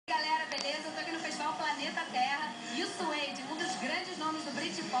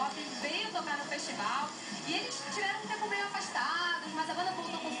City Pop veio tocar no festival e eles tiveram um tempo meio afastados, mas a banda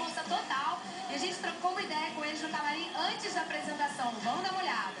voltou com força total e a gente trocou uma ideia com eles no camarim antes da apresentação. Vamos dar uma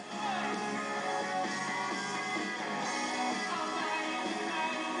olhada.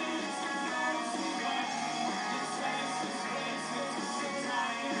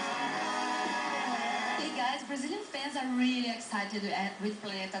 Brazilian fans are really excited with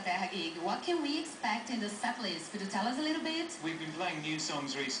Planeta Terra gig. What can we expect in the set list? Could you tell us a little bit? We've been playing new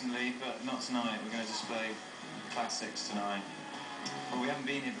songs recently, but not tonight. We're going to just play classics tonight. Well, we haven't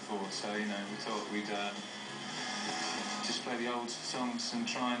been here before, so, you know, we thought we'd just play the old songs and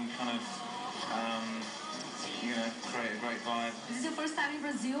try and kind of, you know, create a great vibe. This is your first time in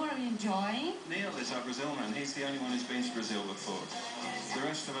Brazil. Are you enjoying? Neil is our Brazil man. He's the only one who's been to Brazil before. The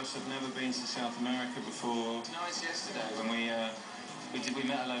rest of us have never been to South America before. It was nice yesterday when we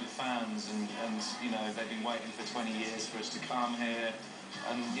met a load of fans and you know, they've been waiting for 20 years for us to come here,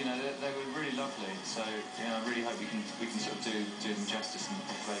 and you know they were really lovely. So you know, I really hope we can sort of do them justice and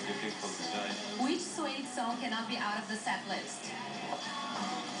play a good gig for them today. Which Suede song cannot be out of the set list?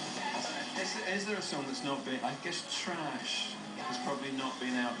 Is there a song that's not been? I guess Trash has probably not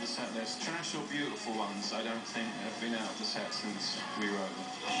been out of the set list. Trash or Beautiful Ones, I don't think have been out of the set since we wrote them.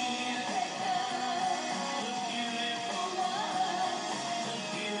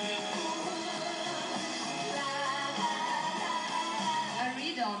 I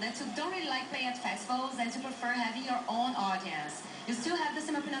read on that you don't really like playing at festivals and you prefer having your own audience. You still have the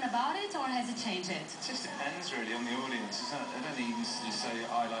same opinion about it, or has it changed? It just depends really on the audience. I don't even just say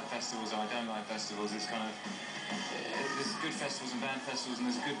I like festivals or I don't like festivals. It's kind of, there's good festivals and bad festivals, and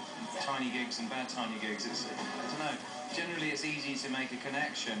there's good tiny gigs and bad tiny gigs. I don't know. Generally, it's easy to make a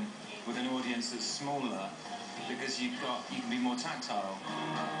connection with an audience that's smaller because you can be more tactile.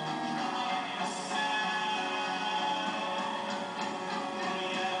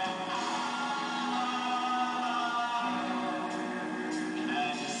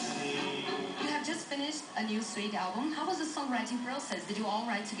 Finished a new Suede album. How was the songwriting process? Did you all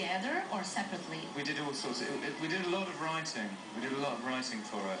write together or separately? We did all sorts. We did a lot of writing. We did a lot of writing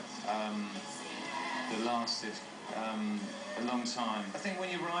for it. That lasted a long time. I think when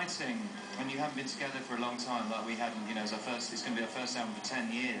you're writing, when you haven't been together for a long time, like we hadn't, you know, it's going to be our first album for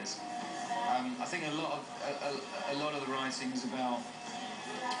 10 years. I think a lot of the writing is about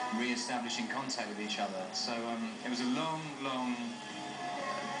re-establishing contact with each other. So it was a long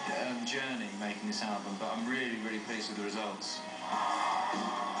journey making this album, but I'm really pleased with the results.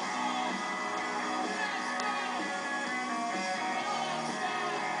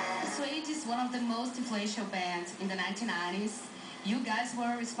 Suede is one of the most influential bands in the 1990s. You guys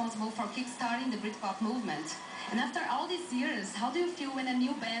were responsible for kickstarting the Britpop movement. And after all these years, how do you feel when a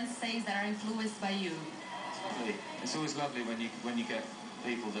new band says they are influenced by you? It's lovely. It's always lovely when you get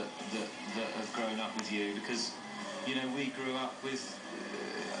people that have grown up with you, because you know, we grew up with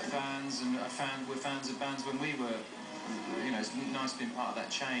bands and we're fans of bands when we were, you know, it's nice being part of that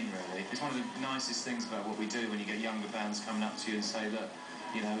chain really. It's one of the nicest things about what we do when you get younger bands coming up to you and say that,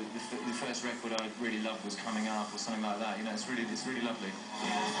 you know, the first record I really loved was coming up or something like that. You know, it's really lovely.